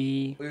 Oh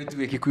ii. Uyu tu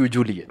Kikuyu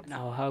Juliet.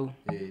 Naho hau.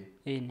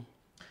 Ĩni.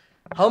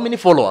 How many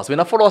followers?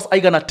 Wena followers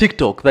aigana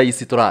TikTok thaa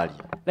ici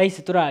tũraria? Thaa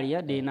ici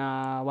tũraria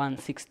ndĩna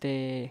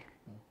 162.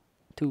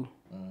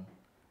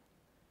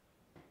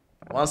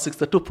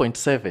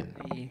 162.7.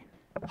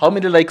 How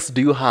many likes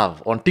do you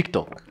have on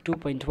TikTok?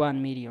 2.1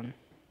 million.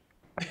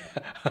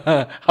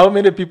 How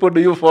many people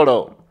do you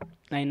follow?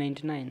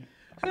 999.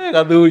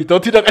 Gathui,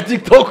 totina ka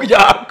TikTok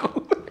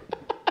yaku.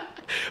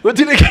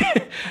 Gutire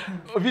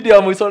video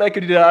ya mwiso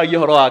rekirire agi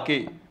horo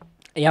wake.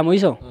 Ya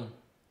mwiso?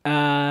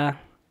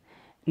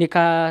 Ni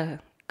ka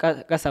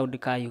sound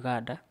ka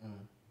Uganda.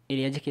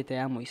 Iria njikite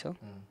ya mwiso.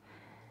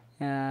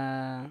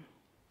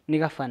 Ni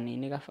ga funny,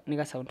 ni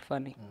ga sound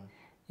funny.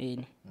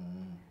 Ĩni.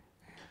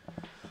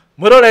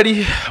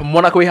 Muroreri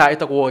mwana kwiha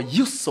etagwo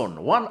Yuson,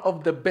 one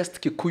of the best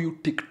Kikuyu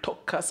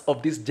TikTokers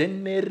of this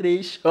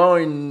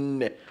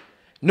generation.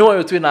 No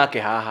yo twina ke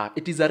haha.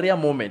 It is a rare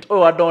moment.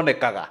 Oh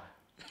adonekaga.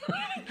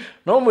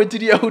 No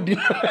mwitirie hudi.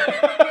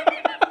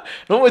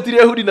 No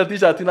mwitirie hudi na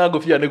t-shirt na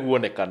ngofia niguo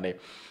onekane.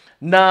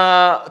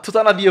 Na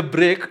tutanathie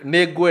break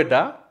ne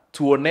ngwenda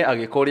tuone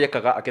agikoria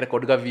kaga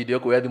akirekordiga video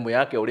kwa thimu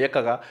yake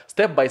uriekaga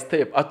step by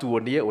step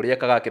atuonie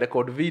uriekaga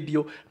akirecord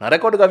video na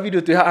rekordiga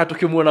video tu haha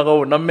tukimuonaga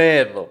u na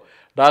metho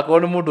ndako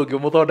ni mundu ungi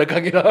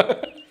muthondekagira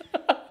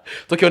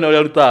tukiona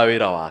uria rutaga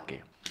wira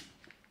wake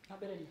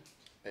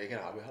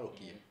egera abe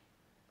harukie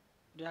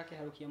ndake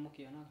harukie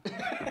mukiona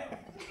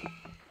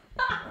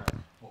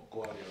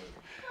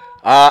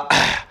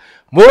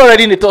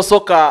muroreri ni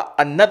tosoka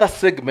another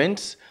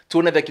segment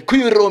tuone the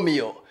Kikuyu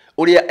Romeo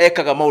uria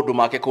ekaga maundu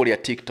make kuria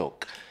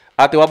TikTok.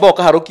 Ate wamba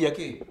ukaharukia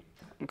ki?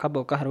 Kamba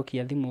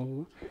ukaharukia thimu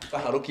uguo.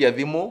 Ukaharukia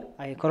thimu?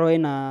 Agikorwo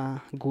ina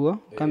nguo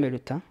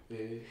ukamiruta.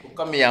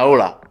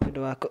 Ukamiaura.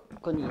 Ndu wa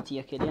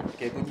kunyitia kiria.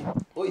 Kegunyi.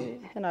 Oi.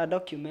 Hena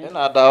document.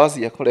 Hena dawa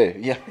cia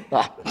kulevya.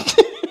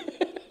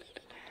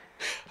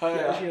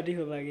 Haya. Cio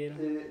ndihuthagira.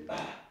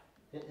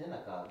 Hena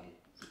kangi.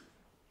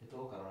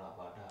 Itoka rora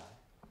baadaye.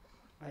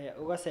 Haya,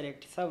 uga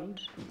select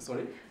sound.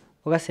 Sorry.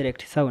 Uga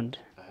select sound.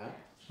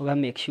 Uga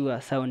make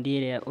sure sound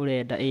iria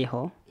urenda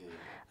iho.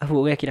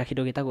 Afu ugekira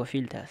kindu gitagwo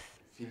filters.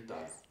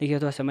 Nikio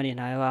twacemania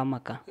nawe wa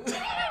maka.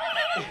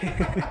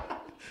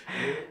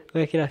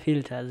 Ugekira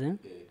filters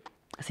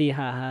si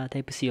haha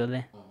type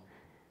ciothe.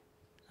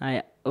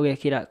 Aya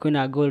ugekira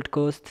kwina Gold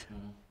Coast,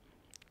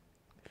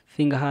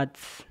 Finger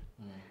Hearts.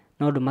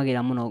 No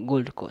ndumagira muno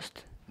Gold Coast.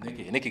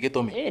 Niki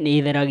gitumi? Ni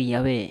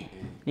itheragia we.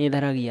 Ni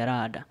itheragia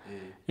rada.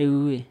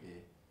 Riu we.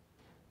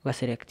 Uga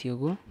select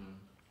uguo.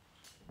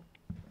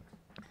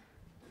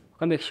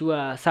 Make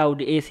sure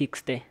sound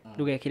A60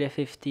 ndugekire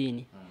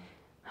 15.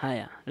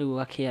 Haya riu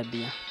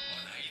gakiambia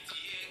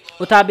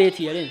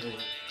utambitie ri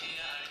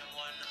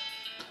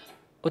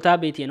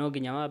utambitie no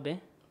nginya wambe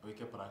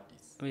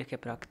wike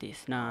practice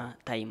na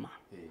timer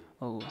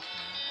oguo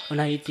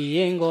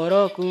unaitie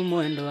ngoro ku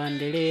mwendo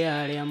andire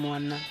aria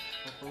mwana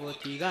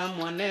ugotiga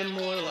mwane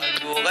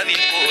murwaru ugathi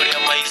kuria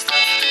maista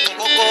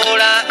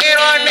ugukura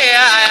irone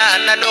aya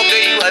na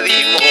ndungeiwa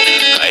thimo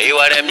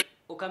kaiware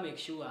uka make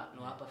sure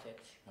no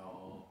perfect.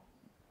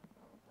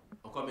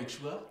 Make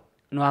sure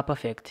no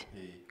perfect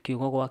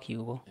kiugo gwa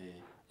kiugo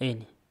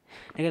eni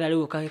nigetha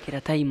riu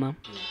ukagikira timer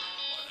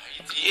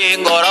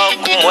ngoro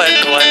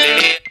kumwendo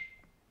andire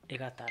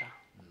igatara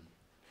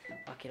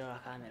akirora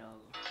kamera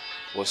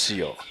uguo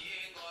ucio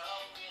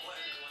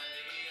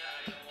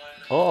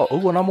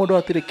uguo na mundu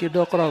atiri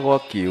kindu akoragwo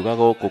akiuga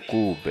guku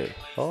kumbe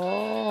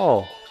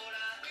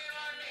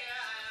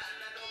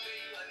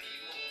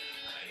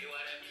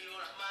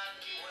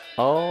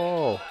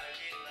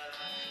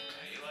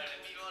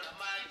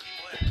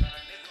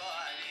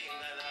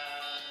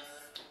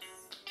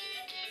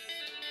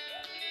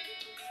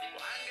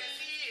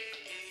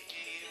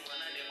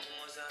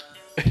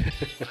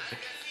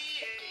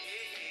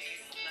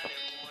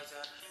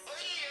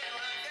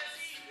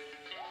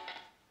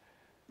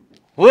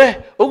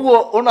we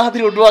uguo ona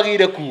hathiri undu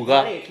agire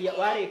kuga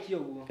wariki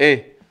uguo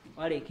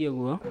wariki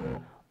uguo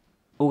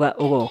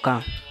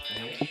ugoka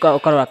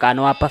ukarora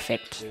kana wa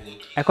perfect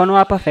ekono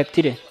wa perfect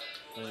ire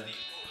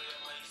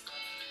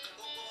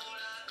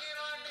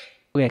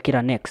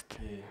ugekira next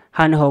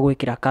hane ho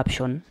gwikira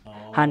caption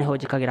hane ho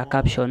jikagira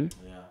caption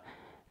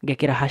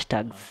ngekira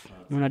hashtags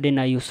nuna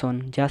dena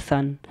Yuson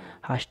Jason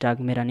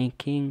 #Melanin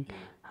King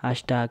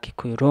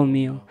 #Kikuyu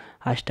Romeo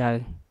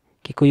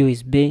 #Kikuyu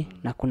is B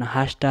na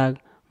kuna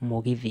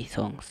 #Mugithi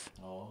songs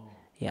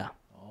yeah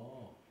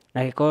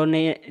na giko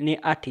ni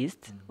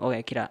artist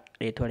ugekira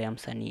ritwa ria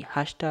msanii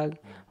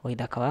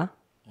 #waithaka wa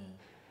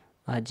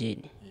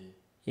ajini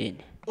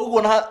eni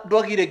uguo na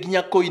ndwagire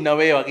nginya kuina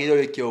we wagire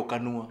wikio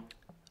ukanua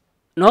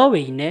no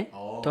wine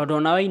tondu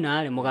na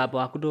waina ri mugambo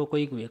waku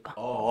ndukuiguika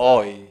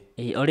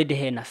already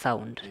hena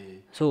sound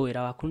so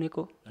wira waku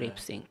niko lip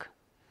sync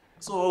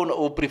so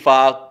u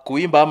prefer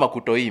kuimba ama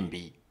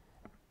kutoimbi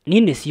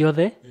nini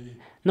ciothe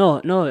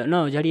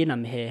no jari na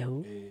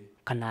mihehu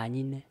kana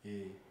nyine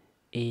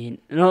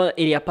no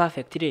iria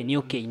perfect ri ni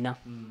ukiina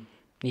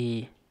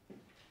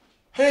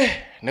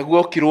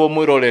niguo kirwo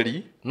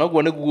mwiroreri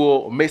naguo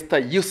niguo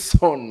Mr.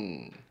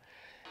 Yuson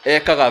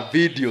ekaga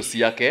video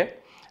ciake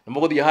nä må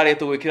gå thiä harä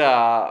tå gwä kä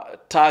ra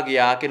tag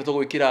yake nä tå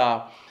gwä kä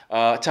ra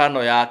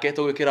channel yake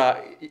tå gwä kä ra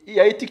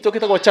ya TikTok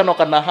ĩtagwo channel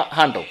kana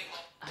handle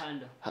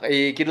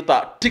kä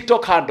ta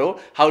TikTok handle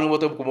hau nä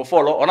mote kå må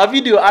follow ona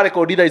video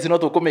arekonditha ici no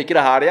tå kå mä kä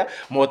ra harä a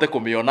mote kå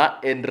mä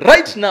ona and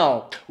right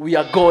now we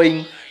are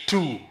going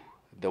to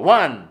the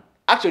one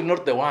actually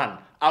not the one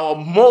our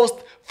most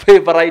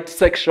favorite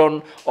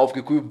section of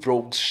Kikuyu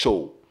Vlogs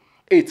show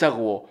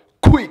ĩtagwo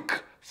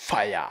quick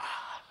fire.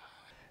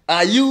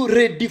 Are you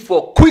ready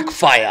for quick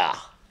fire?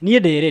 Niĩ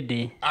ndĩ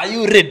ready. Are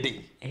you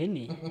ready?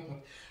 Ĩni.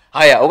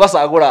 Haya,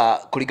 ũgacagũra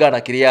kũringana na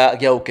kĩrĩa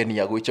gĩa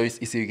gũkenia gwĩ choice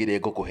ici igĩrĩ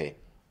ngũkũhe.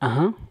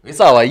 Aha. Wĩ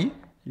sawa ii?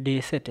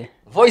 Ndĩ sete.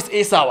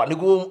 Voice ĩ sawa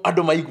nĩguo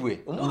andũ maigue.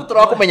 Ũmũthĩ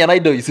tũrakũmenya na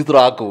indo ici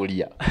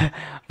tũrakũria.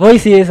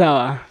 Voice ĩ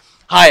sawa.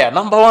 Haya,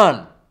 number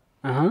 1.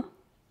 Aha.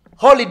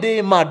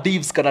 Holiday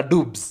Maldives kana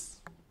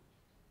Dubs?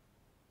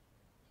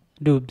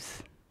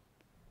 Dubs.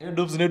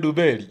 Dubs nĩ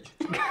Dubeli.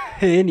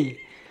 Ĩni.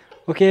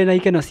 Ũkĩrĩ na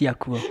ikeno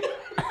ciakuo.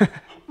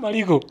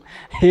 Marigo.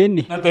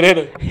 Ĩni. Na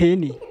terere.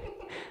 Ĩni.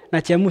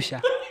 Na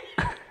chemusha.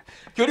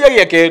 Kĩũria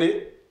gĩa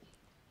kerĩ.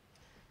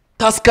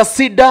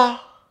 Tuskasida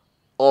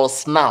or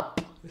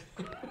Snap?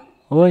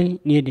 Oi,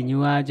 niĩ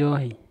ndinyuaga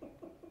njohi.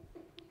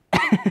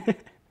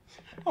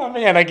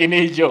 Wamenya na kĩ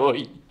nĩ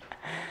njohi.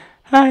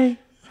 Hai.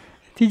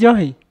 Ti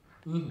njohi.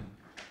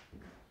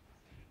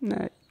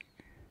 Na.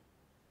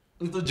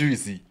 Nĩ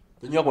juicy.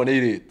 Tũnyuagwo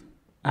nĩ irĩtu.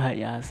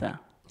 Ai asa.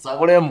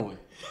 Cagũra ĩmwe.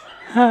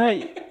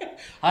 Hai.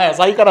 Haya,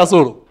 cai kana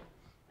cũrũ?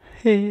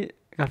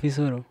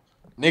 Kabicũrũ.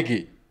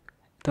 Nĩkĩ?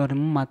 Tondũ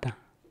mũmata.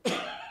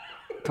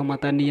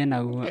 Tũmatanie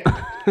naguo.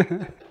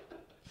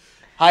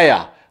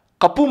 Haya,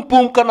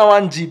 kapumpum kana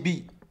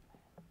 1GB?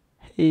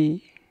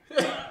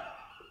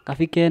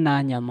 Kabi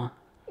kena nyama.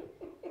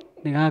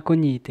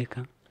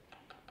 Nĩgakũnyitĩka.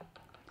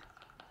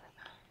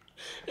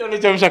 Yo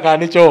nĩ chemsha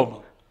kana nĩ choma?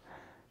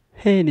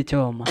 Nĩ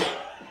choma.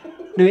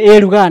 Nĩ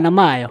ĩrugaga na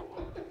mayo.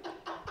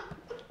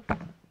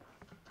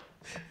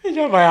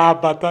 Nyama ya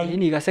bata.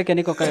 Ini gaceke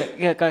niko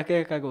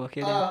kagwo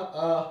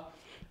kĩrĩa.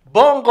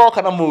 Bongo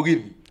kana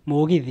mũgithi?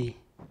 Mũgithi.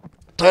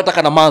 Toyota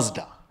kana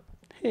Mazda?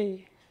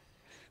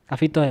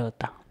 Kabi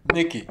Toyota.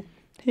 Nĩkĩ?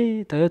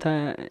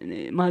 Toyota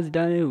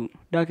Mazda rĩu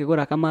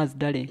ndakĩgũra ka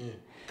Mazda rĩ.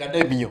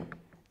 Kademio.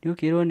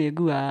 Nĩũkĩrwo nĩ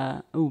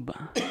ngua Uber.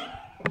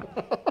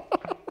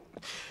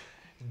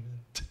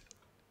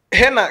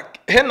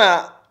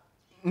 Hena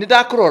nĩ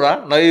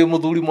ndakũrora na wĩ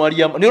mũthuri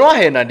mwaria nĩ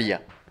ũrahenania?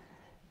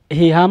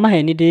 Ha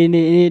maheni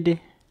ndĩ.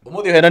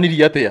 Ũmũthĩ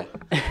ũhenanirie atĩa?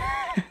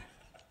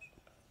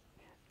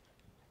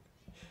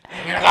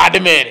 Ng'aga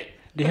ndĩmere.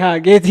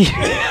 Ndĩhangĩti.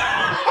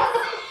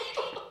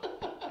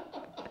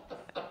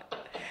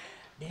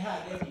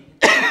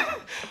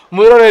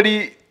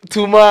 Mwĩroreri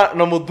tuma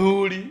na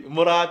mũthuri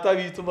mũrata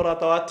witũ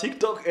mũrata wa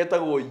TikTok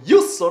etagwo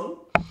Yuson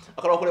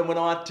akorwo kũrĩa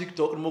mwena wa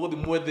TikTok nĩ mũgũthi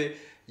mwethe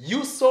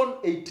Yuson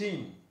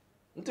 18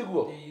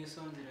 ntiguo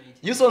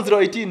Yuson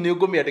 018 nĩ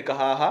ngũmĩandĩka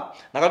haha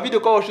na ka video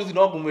call shoes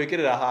no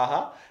ngũmwĩkĩrĩra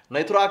haha na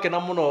nĩtũrakena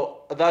mũno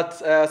that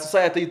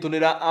society itũ nĩ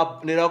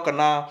ĩroka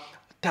na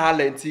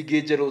talents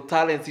ingĩ njerũ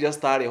talents iria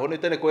citarĩ ho nĩ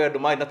tene kwĩ andũ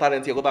marĩ na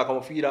talents cia gũthaka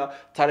mũbira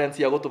talents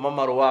cia gũtũma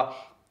marũa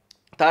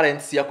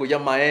talents cia kũiya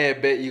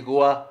maembe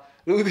igwa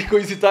rĩu thikũ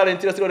ici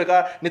talents iria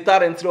cironeka nĩ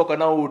talents iroka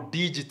na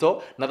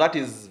digital na that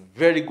is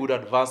very good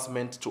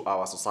advancement to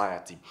our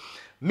society.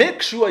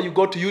 Make sure you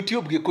go to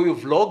YouTube Kikuyu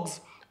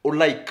Vlogs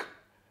like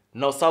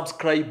now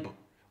subscribe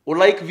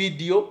like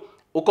video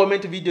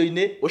comment video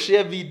ine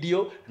share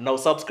video now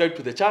subscribe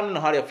to the channel na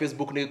harĩa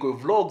Facebook ni Kikuyu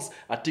Vlogs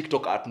at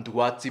TikTok at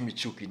Nduwati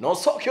Michuki no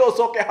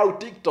soke how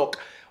TikTok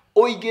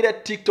oigire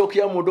TikTok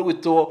ya mũndũ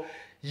gwĩtwo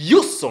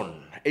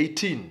Yuson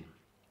 18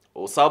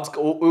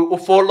 o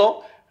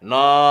follow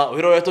na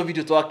wiroretwo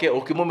video twake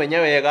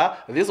ukimumenya wega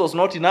this was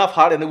not enough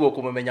harĩa nĩguo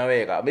kumumenya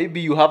wega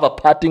maybe you have a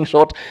parting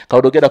shot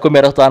kaũndũ ngenda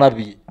kũmera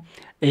tutanathii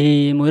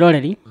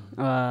mwĩroreri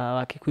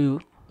wa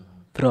Kikuyu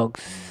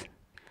Vlogs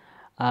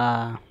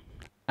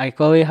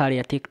agĩkorwo wĩ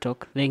harĩa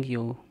TikTok thank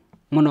you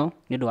mũno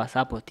nĩ ũndũ wa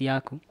support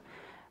yaku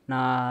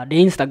na the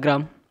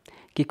Instagram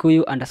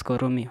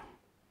Kikuyu_Romeo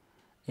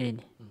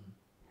ĩni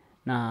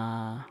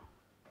na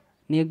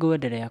nĩ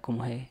ngwenderea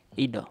kũmũhe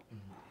indo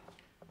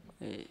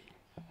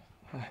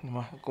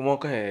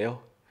kumoka heyo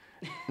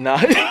na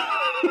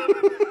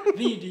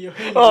video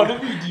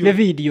nĩ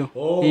video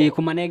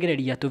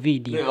kumanengereria tu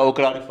video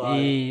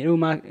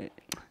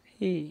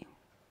rĩu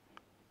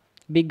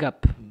big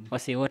up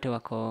wase wote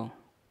wako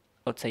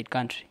outside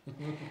country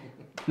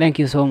thank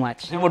you so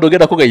much nĩ mũndũ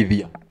ũngĩenda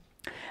kũgeithia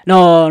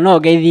no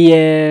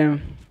geithie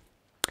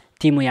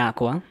timu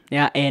yakwa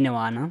ya ene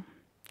wana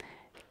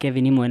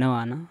Kevin mwene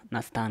wana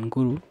na Stan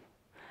Guru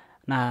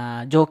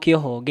na njoke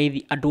ho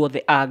ngeithi andũ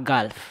othe a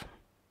Gulf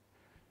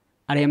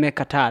arĩa me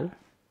Qatar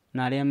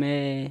na arĩa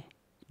me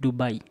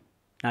Dubai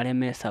na arĩa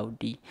me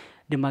Saudi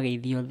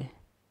ndĩmageithie othe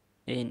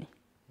ĩni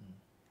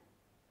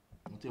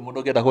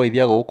mũndũ ũngĩenda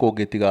kũgeithia gũkũ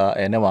ngĩtiga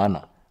ene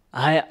wana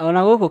haya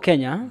ona gũkũ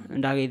Kenya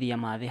ndageithia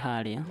mathi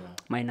harĩa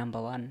my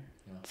number 1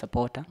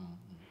 supporter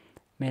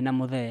mena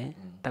mũthee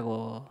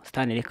tagwo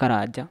Stanley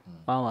Karanja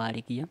wa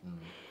Warigia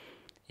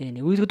Ĩni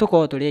gwitũ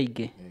tũkoragwo tũrĩ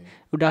aingĩ.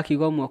 Rĩu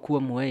ndakiuga ũmwe kuo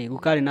ũmwe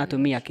gũkarĩ na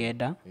atumia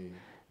 9.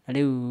 Na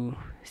rĩu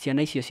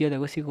ciana icio ciothe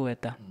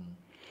gũcigweta.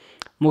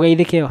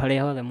 Mũgeithĩke o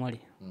harĩa hothe mũrĩ.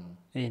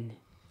 Ĩni.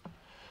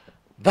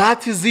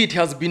 That is it.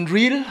 Has been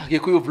real.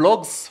 Kikuyu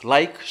Vlogs.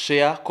 Like,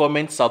 share,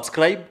 comment,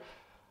 subscribe.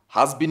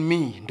 Has been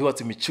me.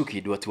 Nduati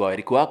Michuki. Nduati wa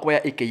Eric Wakwaya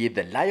aka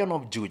the Lion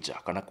of Juja.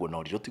 Kana kuona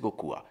ũrirũ ti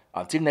gũkua.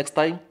 Until next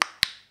time.